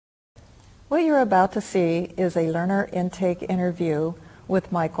What you're about to see is a learner intake interview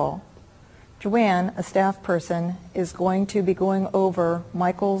with Michael. Joanne, a staff person, is going to be going over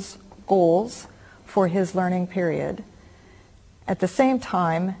Michael's goals for his learning period. At the same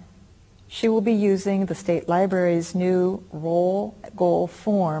time, she will be using the State Library's new roll goal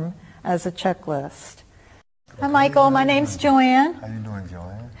form as a checklist. Hi, Michael. My name's Joanne. How you doing,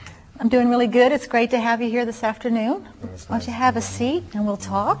 Joanne? I'm doing really good. It's great to have you here this afternoon. Why don't you have a seat and we'll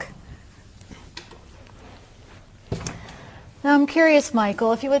talk. Now, I'm curious,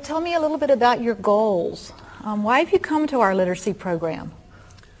 Michael, if you would tell me a little bit about your goals. Why have you come to our literacy program?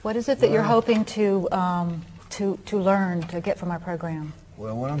 What is it that you're hoping to learn, to get from our program?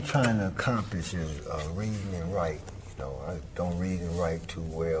 Well, what I'm trying to accomplish is reading and write. You know, I don't read and write too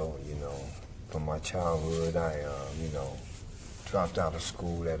well. You know, from my childhood, I dropped out of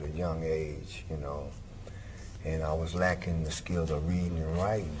school at a young age. You know, and I was lacking the skills of reading and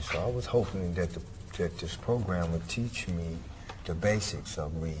writing. So I was hoping that this program would teach me the basics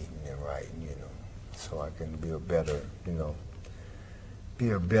of reading and writing, you know, so I can be a better,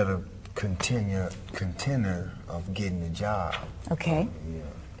 contender of getting a job. Okay.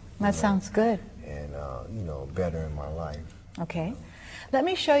 That sounds good. And, better in my life. Okay. Let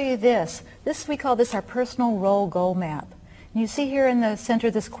me show you this. We call this our personal role goal map. And you see here in the center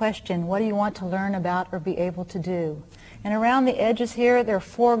this question, what do you want to learn about or be able to do? And around the edges here, there are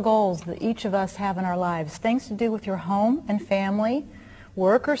 4 goals that each of us have in our lives. Things to do with your home and family,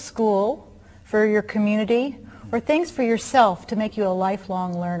 work or school, for your community, or things for yourself to make you a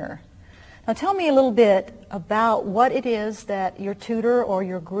lifelong learner. Now tell me a little bit about what it is that your tutor or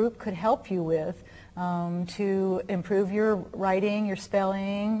your group could help you with to improve your writing, your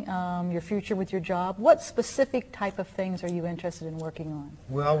spelling, your future with your job. What specific type of things are you interested in working on?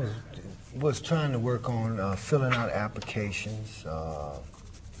 Well, I was trying to work on filling out applications,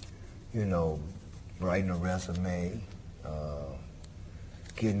 writing a resume,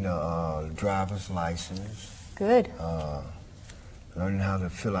 getting a driver's license. Good. Learning how to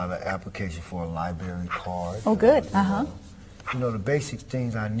fill out an application for a library card. Oh, good. The basic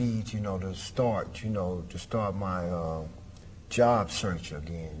things I need, to start my job search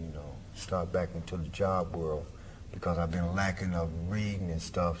again, start back into the job world, because I've been lacking of reading and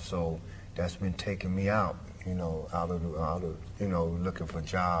stuff, so that's been taking me out, out of looking for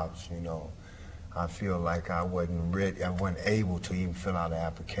jobs, I feel like I wasn't able to even fill out an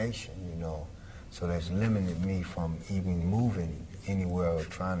application, so that's limited me from even moving anywhere or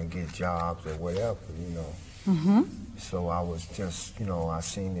trying to get jobs or whatever, So I was just, I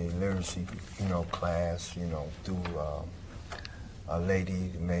seen the literacy, class, through a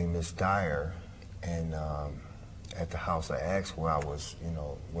lady named Miss Dyer, and at the House of Acts where I was,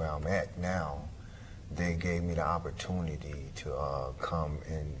 where I'm at now, they gave me the opportunity to come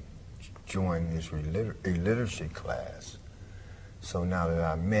and join this literacy class. So now that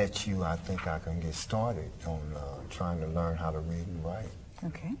I met you, I think I can get started on trying to learn how to read and write.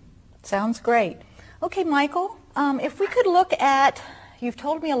 Okay, sounds great. Okay, Michael, if we could look at, you've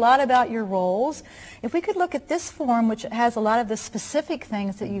told me a lot about your roles. If we could look at this form, which has a lot of the specific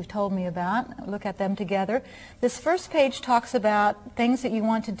things that you've told me about, look at them together. This first page talks about things that you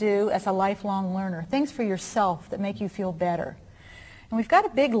want to do as a lifelong learner, things for yourself that make you feel better. And we've got a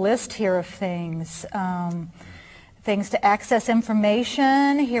big list here of things. Things to access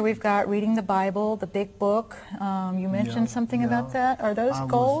information. Here we've got reading the Bible, the big book. You mentioned something about that. Are those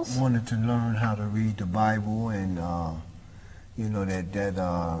goals? I wanted to learn how to read the Bible and,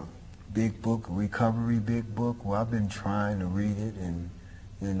 that big book, Recovery Big Book. Well, I've been trying to read it, and,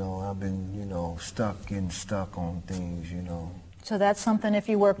 I've been, getting stuck on things, So that's something, if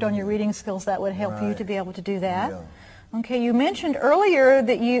you worked on your reading skills, that would help you to be able to do that? Yeah. Okay, you mentioned earlier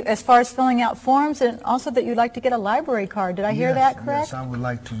that you, as far as filling out forms, and also that you'd like to get a library card. Did I hear that correct? Yes, I would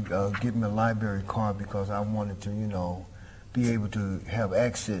like to get me a library card because I wanted to, be able to have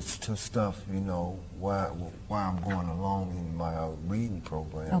access to stuff, while I'm going along in my reading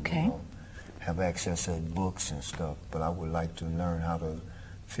program. Okay. Have access to books and stuff, but I would like to learn how to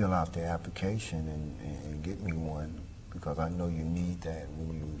fill out the application and get me one, because I know you need that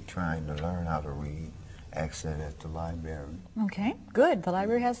when you're trying to learn how to read. Access at the library. Okay, good. The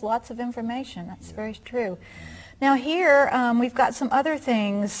library has lots of information. That's very true. Now here we've got some other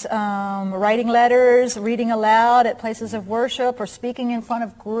things, writing letters, reading aloud at places of worship, or speaking in front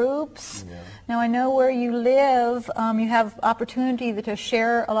of groups. Yeah. Now I know where you live, you have opportunity to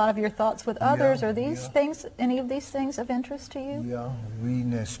share a lot of your thoughts with others. Are these things, any of these things of interest to you? Yeah,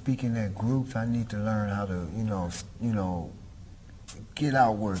 reading and speaking at groups, I need to learn how to, get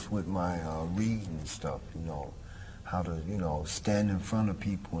outwards with my reading and stuff, how to, you know, stand in front of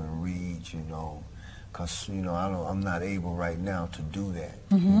people and read, you know, because, you know, I'm not able right now to do that,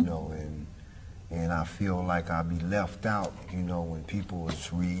 you know, and I feel like I'll be left out, you know, when people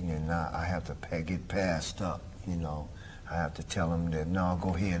is reading, and I have to get passed up, you know. I have to tell them that, no,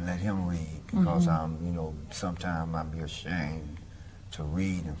 go ahead, let him read, because I'm, you know, sometimes I'll be ashamed to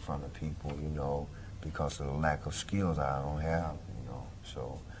read in front of people, you know, because of the lack of skills I don't have, you know,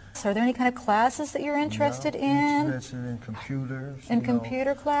 so. So are there any kind of classes that you're interested in? Interested in computers. In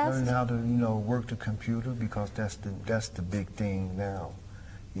computer classes? Learn how to, you know, work the computer, because that's the big thing now.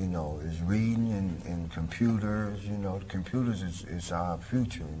 You know, is reading and computers. You know, computers is our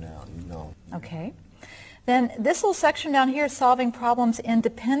future now. You know. Okay. Then this little section down here is solving problems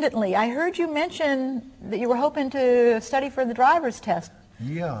independently. I heard you mention that you were hoping to study for the driver's test.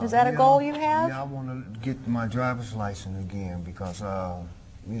 Yeah. Is that a goal you have? Yeah, I want to get my driver's license again, because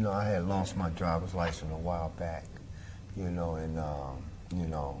you know, I had lost my driver's license a while back. You know, and you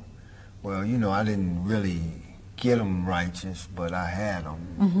know, well, you know, I didn't really get them righteous, but I had them.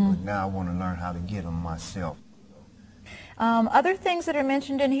 But now I want to learn how to get them myself. Other things that are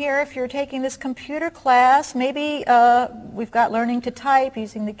mentioned in here, if you're taking this computer class, maybe we've got learning to type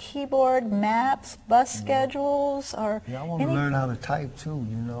using the keyboard, maps, bus schedules, or yeah, I want to learn how to type too.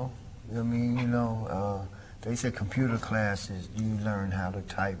 You know, I mean, you know, they say computer classes, you learn how to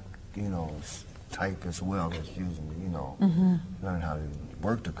type. You know, type as well as using, you know, learn how to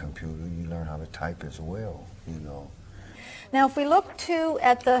work the computer. You learn how to type as well. You know. Now, if we look too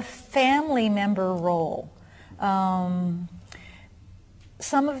at the family member role.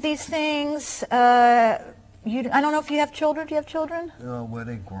 Some of these things, I don't know if you have children. Do you have children? Well,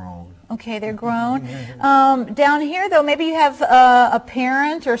 they're grown. Okay, they're grown. Down here, though, maybe you have a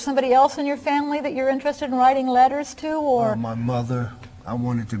parent or somebody else in your family that you're interested in writing letters to, or? My mother. I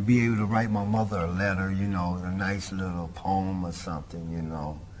wanted to be able to write my mother a letter, you know, a nice little poem or something, you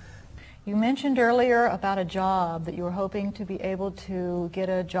know. You mentioned earlier about a job, that you were hoping to be able to get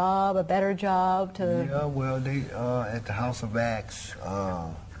a job, a better job to... Yeah, well, they, at the House of Acts,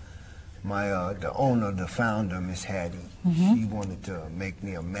 the owner, the founder, Miss Hattie, she wanted to make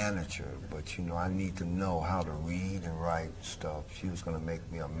me a manager, but, you know, I need to know how to read and write stuff. She was going to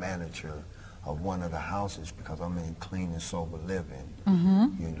make me a manager of one of the houses, because I'm in clean and sober living,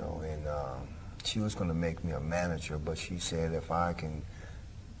 you know, and she was going to make me a manager, but she said if I can,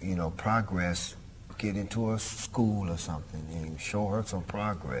 you know, progress, get into a school or something and show her some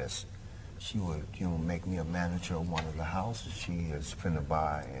progress, she would, you know, make me a manager of one of the houses she is finna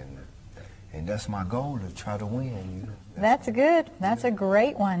buy, and that's my goal, to try to win. You know? That's good. That's a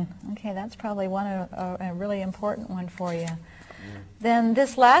great one. Okay, that's probably a really important one for you. Then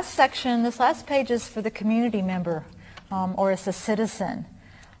this last section, this last page is for the community member, or as a citizen.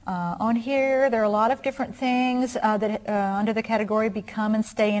 On here, there are a lot of different things that under the category become and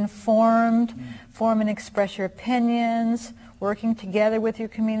stay informed, form and express your opinions, working together with your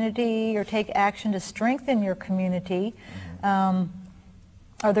community, or take action to strengthen your community.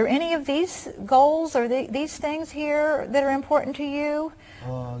 Are there any of these goals or these things here that are important to you?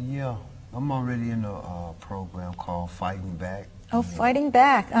 Yeah, I'm already in a program called Fighting Back. Oh, Fighting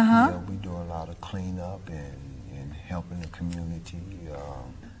Back, Yeah, we do a lot of cleanup and helping the community.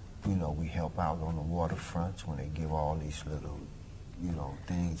 You know, we help out on the waterfronts when they give all these little, you know,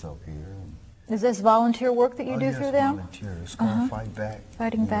 things up here. Is this volunteer work that you do through them? Volunteer. It's called Fight Back.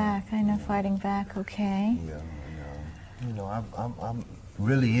 Fighting Back. I know Fighting Back. Okay. Yeah, and, you know, I'm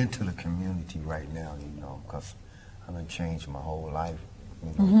really into the community right now, you know, because I done changed my whole life,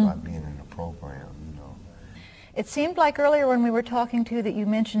 you know, by being in the program, you know. It seemed like earlier when we were talking to you that you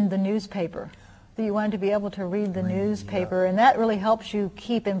mentioned the newspaper, that you wanted to be able to read the newspaper, and that really helps you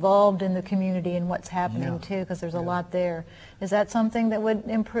keep involved in the community and what's happening too, because there's a lot there. Is that something that would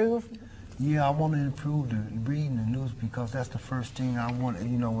improve? Yeah, I want to improve the reading the news, because that's the first thing I want.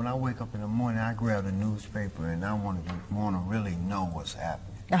 You know, when I wake up in the morning, I grab the newspaper and I want to really know what's happening.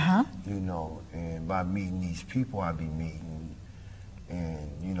 You know, and by meeting these people I be meeting,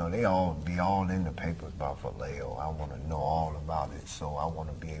 and you know, they all be all in the papers about Vallejo. I want to know all about it, so I want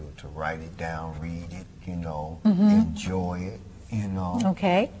to be able to write it down, read it, you know, enjoy it, you know.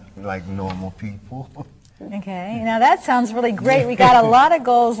 Okay. Like normal people. Okay, now that sounds really great. We got a lot of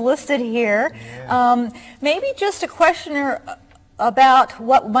goals listed here. Maybe just a question about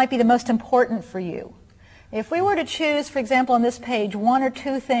what might be the most important for you. If we were to choose, for example, on this page, one or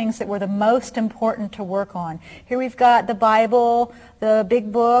two things that were the most important to work on. Here we've got the Bible, the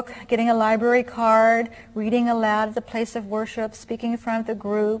big book, getting a library card, reading aloud at the place of worship, speaking in front of the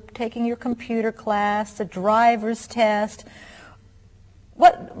group, taking your computer class, the driver's test.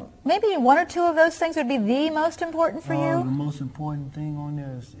 maybe one or two of those things would be the most important for The you? most important thing on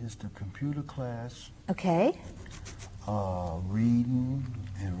there is the computer class, Okay. reading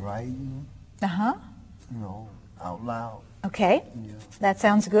and writing, Uh-huh. you know, out loud. Okay. Yeah. That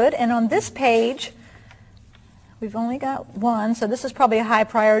sounds good. And on this page, we've only got one, so this is probably a high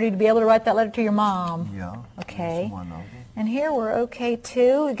priority to be able to write that letter to your mom. Yeah. Okay. That's one of them. And here we're okay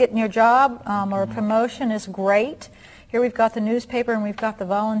too. Getting your job or a promotion is great. Here we've got the newspaper and we've got the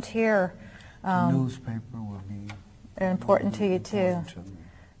volunteer. The newspaper will be Important to you too. important to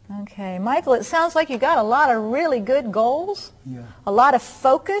me. Okay. Michael, it sounds like you got a lot of really good goals, Yeah. a lot of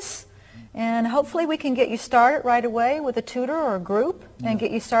focus, and hopefully we can get you started right away with a tutor or a group and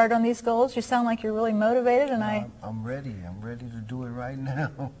get you started on these goals. You sound like you're really motivated, and I'm ready. I'm ready to do it right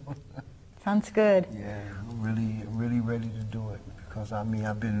now. sounds good. Yeah, I'm really ready to do it because I mean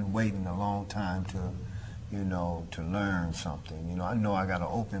I've been waiting a long time to, you know, to learn something. You know, I know I got an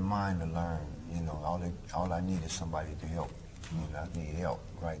open mind to learn. You know, all I need is somebody to help me. You know, I need help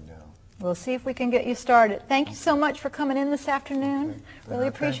right now. We'll see if we can get you started. Thank you so much for coming in this afternoon. Okay. Really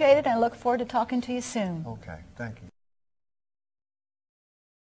Thank appreciate it, and I look forward to talking to you soon. Okay, thank you.